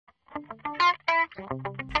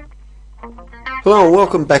Hello and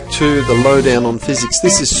welcome back to the Lowdown on Physics.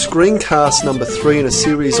 This is screencast number 3 in a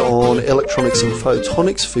series on electronics and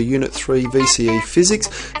photonics for Unit 3 VCE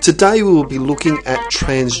Physics. Today we will be looking at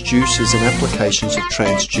transducers and applications of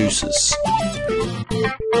transducers.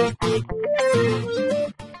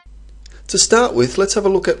 To start with, let's have a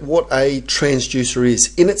look at what a transducer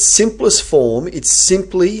is. In its simplest form, it's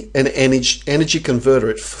simply an energy converter.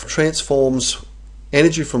 It transforms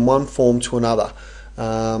energy from one form to another.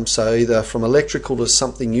 So either from electrical to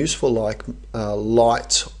something useful like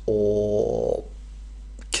light or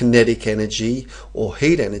kinetic energy or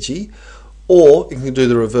heat energy, or it can do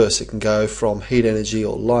the reverse. It can go from heat energy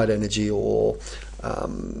or light energy or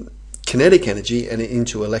kinetic energy and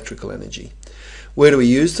into electrical energy. Where do we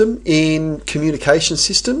use them? In communication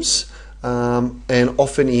systems and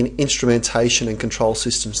often in instrumentation and control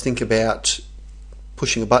systems. Think about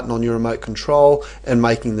pushing a button on your remote control and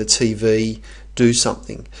making the TV do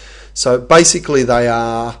something. So basically they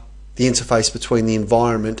are the interface between the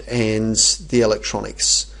environment and the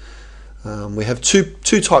electronics. We have two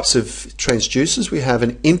types of transducers. We have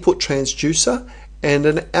an input transducer and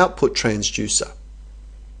an output transducer.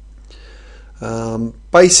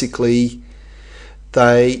 Basically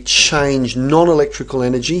they change non-electrical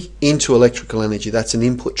energy into electrical energy. That's an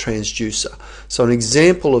input transducer. So an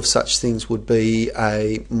example of such things would be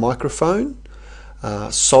a microphone,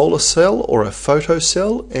 solar cell or a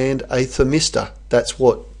photocell, and a thermistor. That's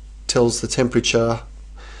what tells the temperature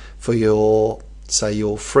for your, say,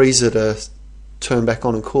 your freezer to turn back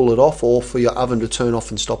on and cool it off, or for your oven to turn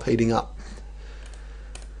off and stop heating up.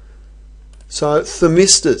 So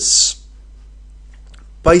thermistors,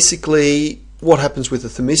 basically what happens with a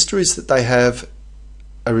thermistor is that they have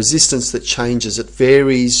a resistance that changes. It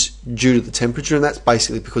varies due to the temperature, and that's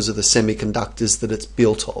basically because of the semiconductors that it's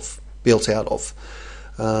built out of.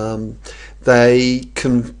 They're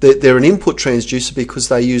an input transducer because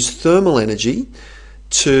they use thermal energy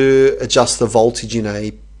to adjust the voltage in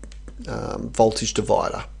a voltage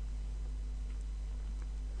divider.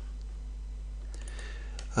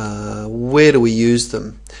 Where do we use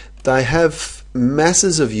them? They have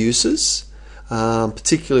masses of uses.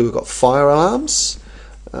 Particularly we've got fire alarms.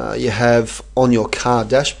 You have on your car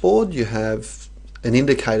dashboard, you have an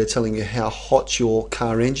indicator telling you how hot your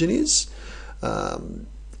car engine is.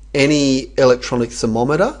 Any electronic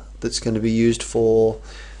thermometer that's going to be used for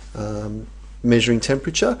measuring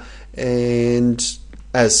temperature, and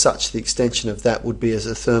as such the extension of that would be as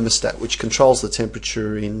a thermostat, which controls the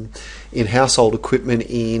temperature in household equipment,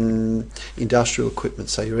 in industrial equipment,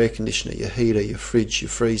 so your air conditioner, your heater, your fridge, your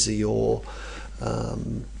freezer, your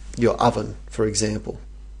oven, for example.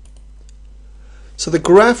 So the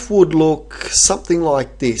graph would look something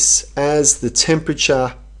like this. As the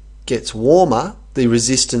temperature gets warmer, the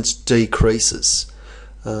resistance decreases.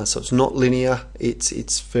 So it's not linear.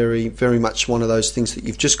 It's very, very much one of those things that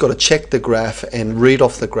you've just got to check the graph and read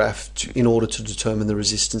off the graph in order to determine the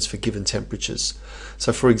resistance for given temperatures.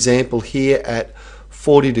 So for example, here at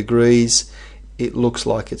 40 degrees, it looks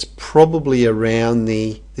like it's probably around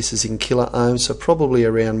this is in kilo ohms, so probably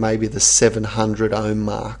around maybe the 700 ohm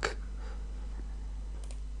mark.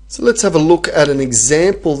 So let's have a look at an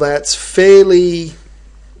example that's fairly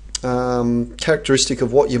characteristic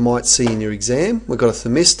of what you might see in your exam. We've got a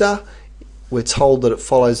thermistor. We're told that it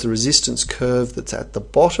follows the resistance curve that's at the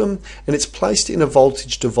bottom, and it's placed in a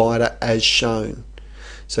voltage divider as shown.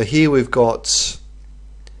 So here we've got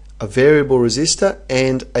a variable resistor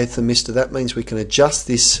and a thermistor. That means we can adjust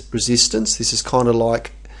this resistance. This is kind of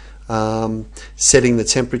like setting the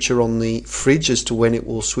temperature on the fridge as to when it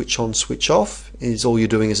will switch on, switch off. All you're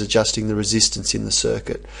doing is adjusting the resistance in the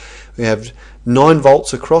circuit. We have 9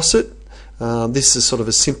 volts across it. This is sort of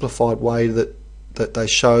a simplified way that they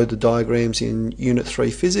show the diagrams in Unit 3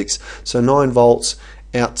 Physics. So 9 volts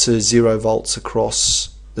out to 0 volts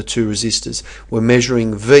across the two resistors. We're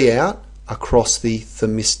measuring V out across the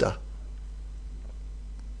thermistor.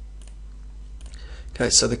 Okay,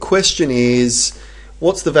 so the question is,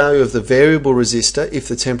 what's the value of the variable resistor if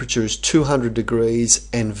the temperature is 200 degrees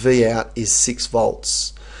and V out is 6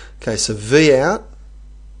 volts? Okay, so V out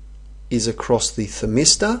is across the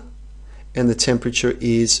thermistor and the temperature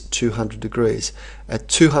is 200 degrees. At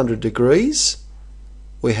 200 degrees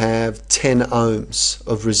we have 10 ohms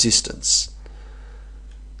of resistance.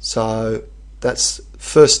 So that's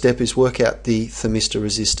first step, is work out the thermistor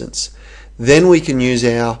resistance. Then we can use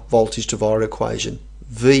our voltage divider equation.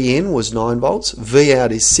 V in was 9 volts, V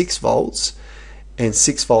out is 6 volts, and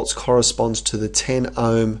 6 volts corresponds to the 10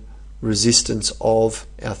 ohm resistance of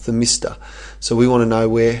our thermistor. So we want to know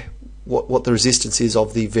what the resistance is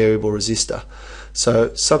of the variable resistor.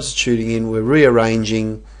 So substituting in, we're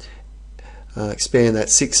rearranging, expand that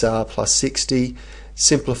 6R plus 60,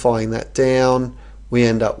 simplifying that down, we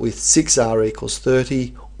end up with 6R equals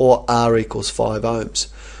 30, or R equals 5 ohms.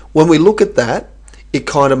 When we look at that, it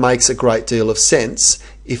kind of makes a great deal of sense.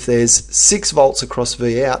 If there's 6 volts across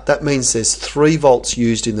V out, that means there's 3 volts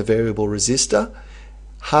used in the variable resistor.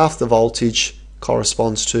 Half the voltage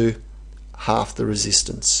corresponds to half the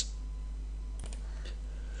resistance.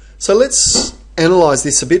 So let's analyze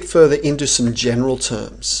this a bit further into some general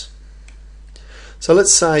terms. So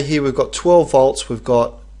let's say here we've got 12 volts, we've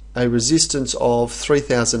got a resistance of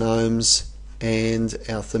 3000 ohms and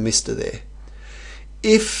our thermistor there.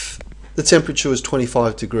 If the temperature was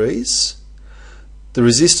 25 degrees, the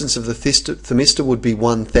resistance of the thermistor would be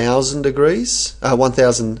 1000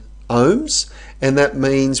 ohms, and that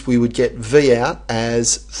means we would get V out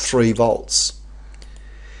as 3 volts.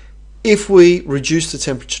 If we reduce the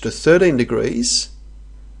temperature to 13 degrees,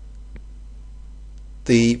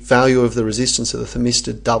 the value of the resistance of the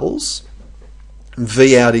thermistor doubles.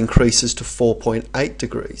 V out increases to 4.8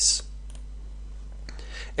 degrees.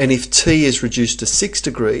 And if T is reduced to 6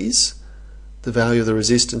 degrees, the value of the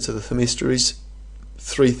resistance of the thermistor is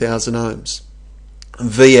 3000 ohms.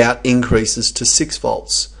 V out increases to 6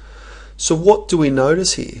 volts. So what do we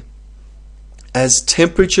notice here? As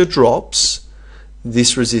temperature drops,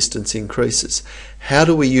 this resistance increases. How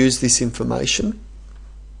do we use this information?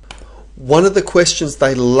 One of the questions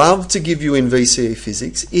they love to give you in VCE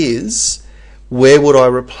physics is, where would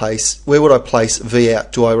I place V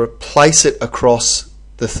out? Do I replace it across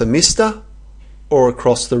the thermistor or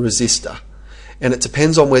across the resistor? And it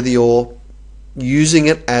depends on whether you're using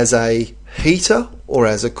it as a heater or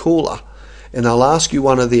as a cooler. And they'll ask you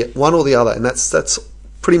one or the other, and that's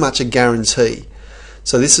pretty much a guarantee.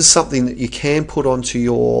 So this is something that you can put onto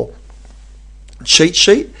your cheat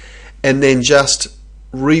sheet and then just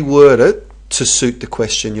reword it to suit the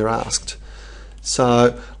question you're asked.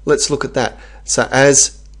 So let's look at that. So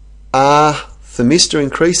as R thermistor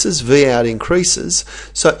increases, V out increases.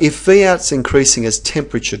 So if V out's increasing as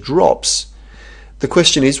temperature drops, the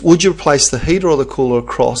question is, would you replace the heater or the cooler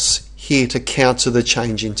across here to counter the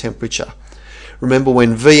change in temperature? Remember,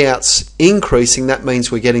 when V out's increasing, that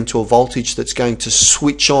means we're getting to a voltage that's going to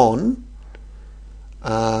switch on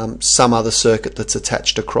some other circuit that's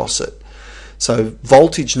attached across it. So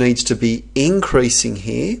voltage needs to be increasing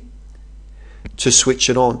here to switch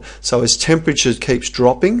it on. So as temperature keeps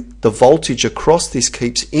dropping, the voltage across this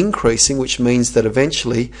keeps increasing, which means that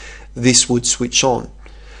eventually this would switch on.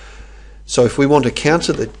 So if we want to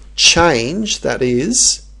counter the change, that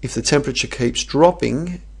is, if the temperature keeps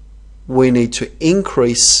dropping, we need to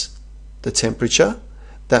increase the temperature.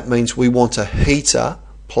 That means we want a heater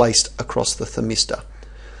placed across the thermistor.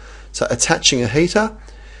 So attaching a heater,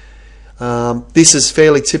 this is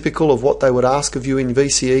fairly typical of what they would ask of you in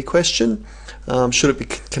VCE question. Should it be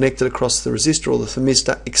connected across the resistor or the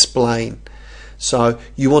thermistor? Explain. So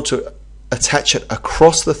you want to attach it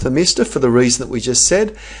across the thermistor for the reason that we just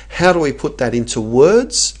said. How do we put that into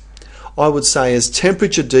words? I would say as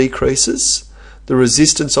temperature decreases, the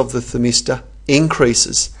resistance of the thermistor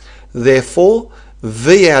increases. Therefore,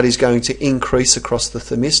 V out is going to increase across the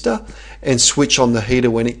thermistor and switch on the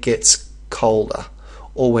heater when it gets colder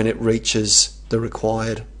or when it reaches the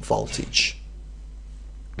required voltage.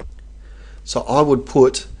 So I would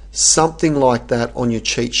put something like that on your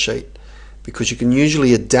cheat sheet, because you can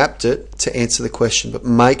usually adapt it to answer the question, but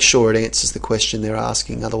make sure it answers the question they're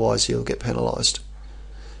asking, otherwise you'll get penalised.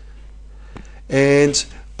 And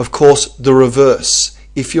of course, the reverse.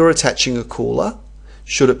 If you're attaching a cooler,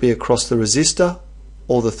 should it be across the resistor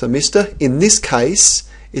or the thermistor? In this case,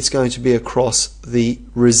 it's going to be across the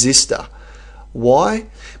resistor. Why?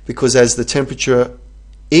 Because as the temperature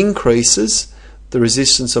increases, the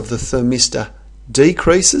resistance of the thermistor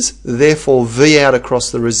decreases, therefore V out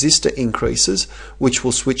across the resistor increases, which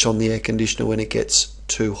will switch on the air conditioner when it gets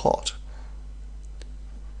too hot.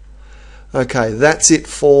 Okay, that's it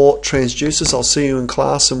for transducers. I'll see you in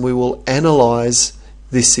class and we will analyze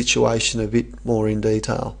this situation a bit more in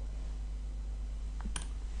detail.